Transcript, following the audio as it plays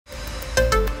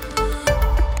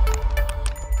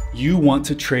You want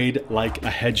to trade like a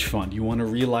hedge fund. You want to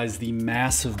realize the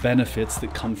massive benefits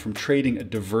that come from trading a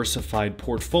diversified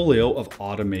portfolio of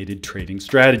automated trading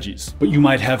strategies. But you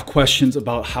might have questions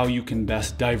about how you can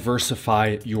best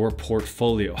diversify your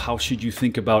portfolio. How should you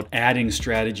think about adding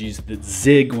strategies that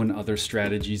zig when other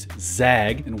strategies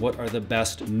zag? And what are the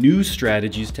best new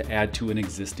strategies to add to an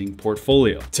existing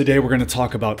portfolio? Today, we're going to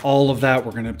talk about all of that.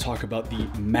 We're going to talk about the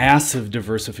massive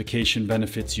diversification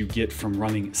benefits you get from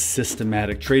running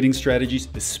systematic trading strategies,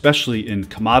 especially in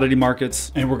commodity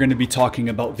markets. And we're going to be talking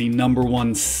about the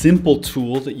 #1 simple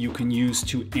tool that you can use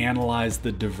to analyze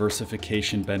the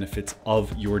diversification benefits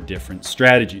of your different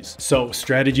strategies. So,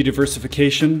 strategy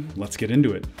diversification, let's get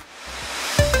into it.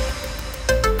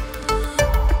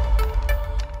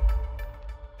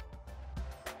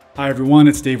 Hi everyone,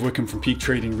 it's Dave Whitcomb from Peak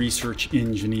Trading Research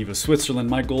in Geneva, Switzerland.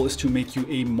 My goal is to make you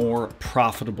a more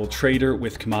profitable trader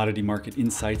with commodity market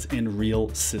insights and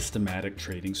real systematic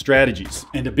trading strategies.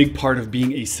 And a big part of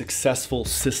being a successful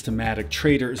systematic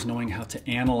trader is knowing how to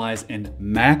analyze and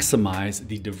maximize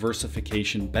the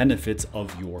diversification benefits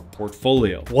of your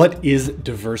portfolio. What is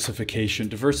diversification?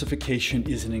 Diversification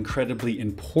is an incredibly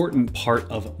important part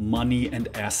of money and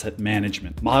asset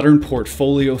management. Modern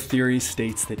portfolio theory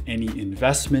states that any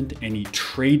investment, any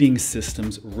trading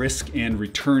system's risk and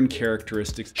return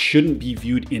characteristics shouldn't be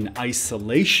viewed in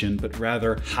isolation, but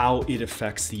rather how it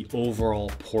affects the overall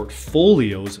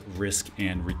portfolio's risk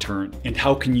and return. And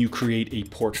how can you create a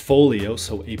portfolio,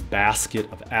 so a basket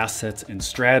of assets and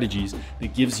strategies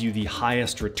that gives you the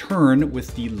highest return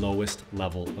with the lowest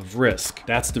level of risk?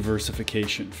 That's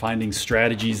diversification, finding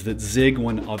strategies that zig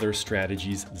when other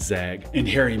strategies zag. And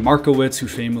Harry Markowitz, who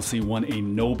famously won a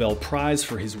Nobel Prize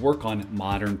for his work on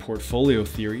modern portfolio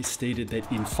theory, stated that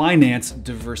in finance,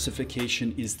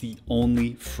 diversification is the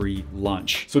only free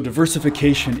lunch. So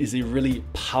diversification is a really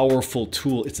powerful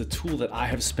tool. It's a tool that I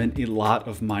have spent a lot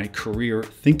of my career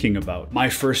thinking about. My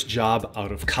first job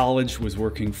out of college was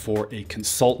working for a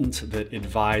consultant that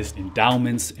advised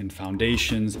endowments and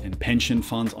foundations and pension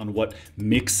funds on what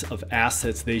mix of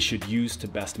assets they should use to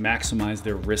best maximize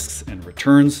their risks and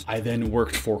returns. I then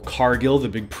worked for Cargill, the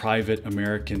big private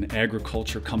American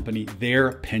agriculture company,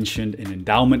 their pension and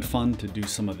endowment fund, to do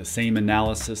some of the same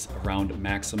analysis around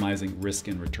maximizing risk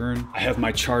and return. I have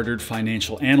my chartered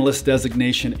financial analyst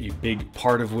designation, a big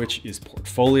part of which is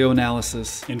portfolio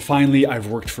analysis. And finally, I've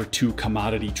worked for 2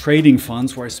 commodity trading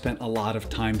funds where I spent a lot of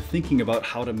time thinking about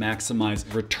how to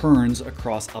maximize returns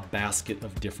across a basket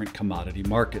of different commodity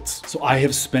markets. So I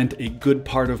have spent a good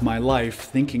part of my life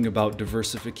thinking about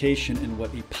diversification and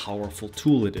what a powerful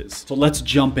tool it is. So let's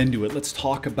jump into it. Let's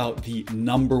talk about the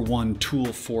 #1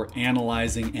 tool for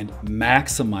analyzing and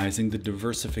maximizing the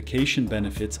diversification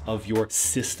benefits of your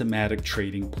systematic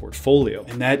trading portfolio.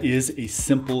 And that is a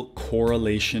simple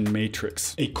correlation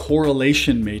matrix. A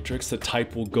correlation matrix, the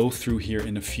type we'll go through here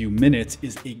in a few minutes,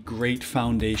 is a great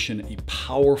foundation, a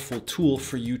powerful tool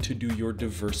for you to do your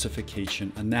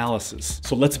diversification analysis.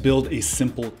 So let's build a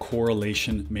simple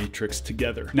correlation matrix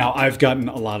together. Now, I've gotten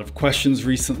a lot of questions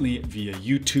recently via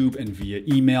YouTube and via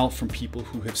email from people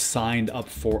who have signed up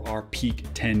for our Peak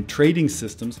 10 trading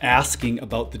systems, asking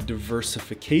about the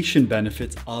diversification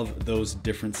benefits of those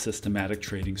different systematic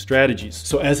trading strategies.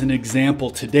 So as an example,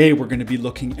 today we're going to be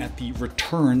looking at the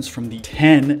returns from the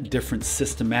 10 different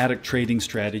systematic trading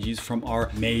strategies from our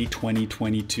May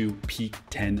 2022 Peak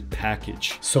 10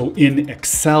 package. So in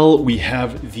Excel, we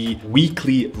have the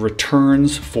weekly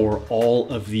returns for all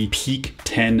of the Peak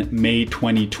 10 May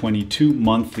 2022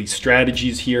 monthly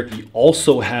strategies here. We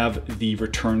also have the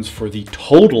returns for the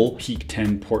total Peak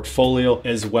 10 portfolio,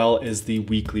 as well as the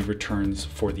weekly returns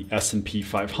for the S&P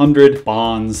 500,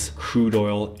 bonds, crude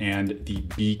oil, and the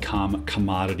BCOM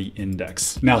commodity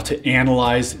index. Now, to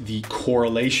analyze the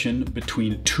correlation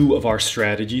between 2 of our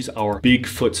strategies, our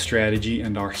Bigfoot strategy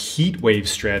and our heat wave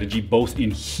strategy, both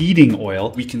in heating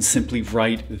oil, we can simply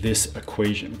write this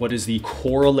equation. What is the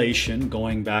correlation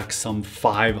going back some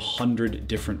 500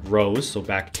 different rows, so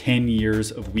back 10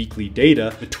 years of weekly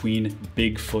data, between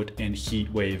Bigfoot and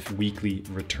heat wave weekly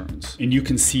returns? And you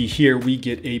can see here we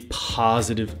get a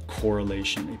positive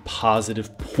correlation, a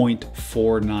positive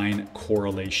 0.49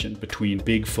 correlation between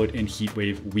Bigfoot and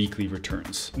heatwave weekly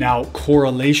returns. Now,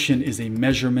 correlation is a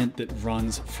measurement that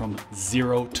runs from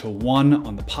 0 to 1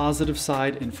 on the positive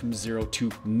side and from 0 to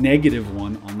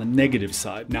 -1 on the negative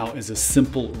side. Now, as a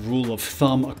simple rule of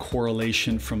thumb, a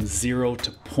correlation from 0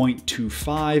 to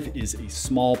 0.25 is a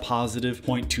small positive,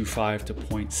 0.25 to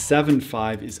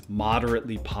 0.75 is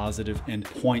moderately positive, positive, and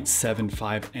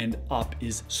 0.75 and up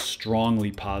is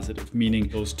strongly positive, meaning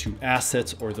those two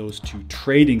assets or those two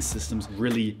trading systems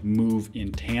really move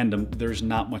in tandem. There's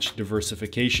not much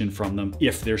diversification from them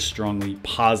if they're strongly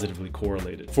positively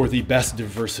correlated. For the best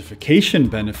diversification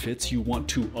benefits, you want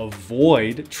to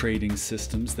avoid trading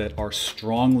systems that are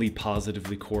strongly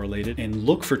positively correlated and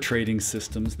look for trading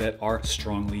systems that are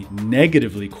strongly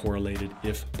negatively correlated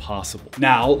if possible.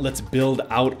 Now, let's build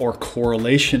out our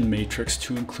correlation matrix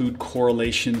to include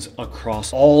correlations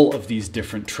across all of these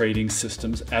different trading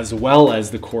systems, as well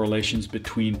as the correlations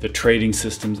between the trading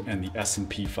systems and the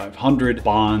S&P 500,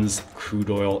 bonds, crude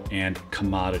oil, and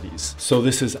commodities. So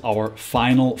this is our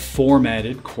final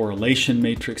formatted correlation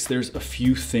matrix. There's a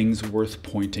few things worth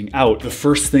pointing out. The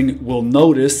first thing we'll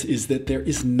notice is that there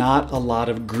is not a lot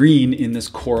of green in this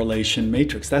correlation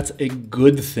matrix. That's a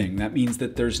good thing. That means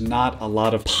that there's not a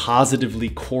lot of positively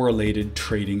correlated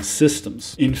trading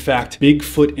systems. In fact,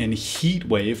 Bigfoot and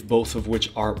Heatwave, both of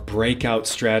which are breakout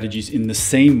strategies in the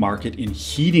same market in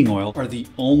heating oil, are the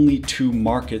only two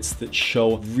markets that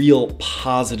show real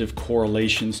positive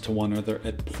correlations to one another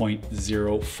at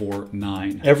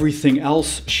 0.049. Everything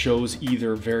else shows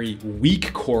either very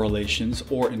weak correlations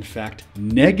or in fact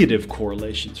negative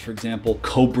correlations. For example,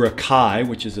 Cobra Kai,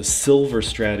 which is a silver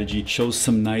strategy, shows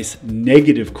some nice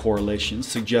negative correlations,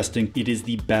 suggesting it is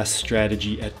the best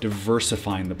strategy at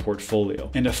diversifying the portfolio.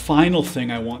 And a final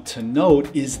thing I want to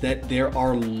note is that there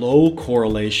are low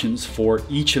correlations for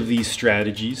each of these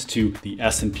strategies to the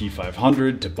S&P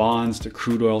 500, to bonds, to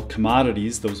crude oil,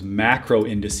 commodities, those macro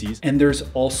indices, and there's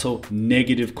also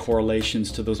negative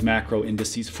correlations to those macro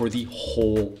indices for the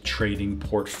whole trading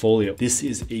portfolio. This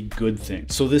is a good thing.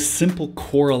 So this simple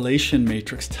correlation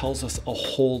matrix tells us a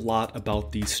whole lot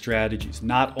about these strategies.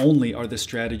 Not only are the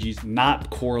strategies not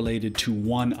correlated to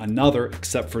one another,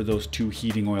 except for those two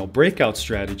heating oil breakout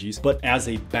strategies, but as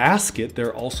a basket,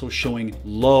 they're also showing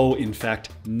low, in fact,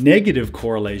 negative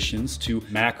correlations to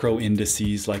macro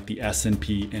indices like the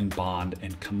S&P and bond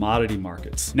and commodity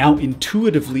markets. Now,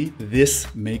 intuitively,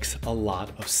 this makes a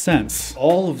lot of sense.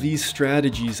 All of these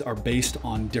strategies are based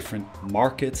on different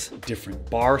markets, different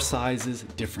bar sizes,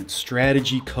 different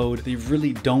strategy code. They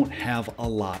really don't have a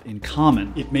lot in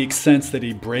common. It makes sense that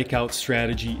a breakout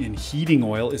strategy in heating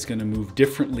oil is going to move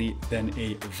differently than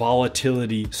a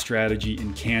volatility strategy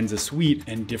in Kansas wheat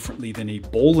and differently than a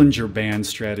Bollinger Band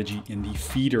strategy in the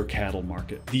feeder cattle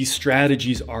market. These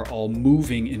strategies are all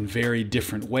moving in very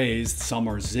different ways. Some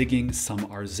are zigging,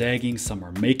 some are zagging, some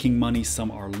are making money,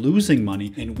 some are losing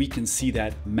money, and we can see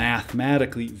that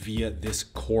mathematically via this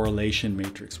correlation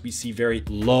matrix. We see very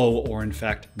low or in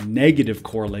fact negative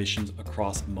correlations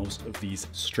across most of these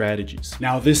strategies.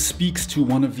 Now, this speaks to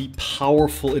one of the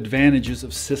powerful advantages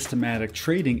of systematic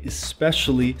trading,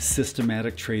 especially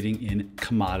systematic trading in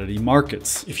commodity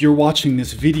markets. If you're watching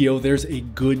this video, there's a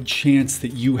good chance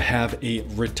that you have a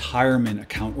retirement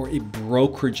account or a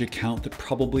brokerage account that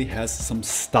probably has some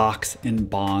stocks and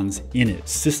bonds in it.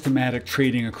 Systematic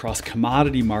trading across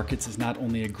commodity markets is not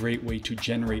only a great way to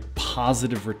generate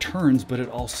positive returns, but it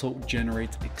also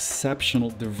generates exceptional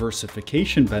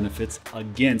diversification benefits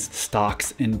against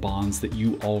stocks and bonds that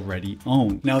you already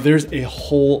own. Now, there's a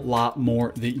whole lot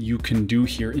more that you can do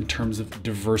here in terms of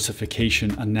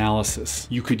diversification analysis.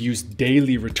 You could use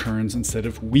daily returns instead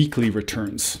of weekly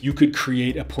returns. You could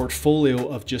create a portfolio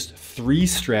of just 3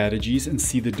 strategies and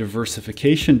see the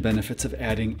diversification benefits of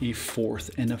adding a 4th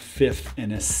and a 5th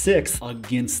and a 6th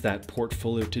against that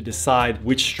portfolio to decide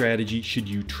which strategy should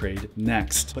you trade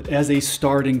next. But as a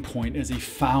starting point, as a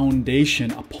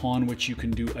foundation upon which you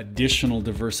can do additional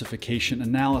diversification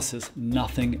analysis,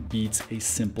 nothing beats a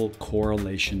simple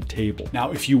correlation table.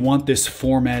 Now, if you want this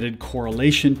formatted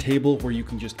correlation table where you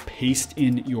can just paste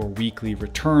in your weekly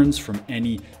returns from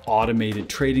any automated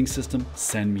trading system,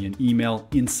 send me an email,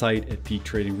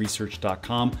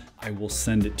 insight@peaktradingresearch.com. I will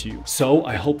send it to you. So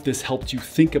I hope this helped you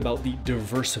think about the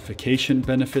diversification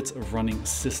benefits of running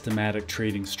systematic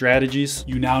trading strategies.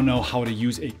 You now know how to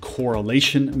use a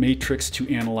correlation matrix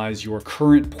to analyze your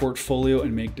current portfolio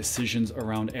and make decisions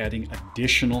around adding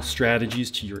additional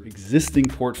strategies to your existing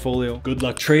portfolio. Good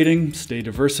luck trading, stay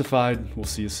diversified. We'll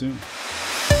see you soon.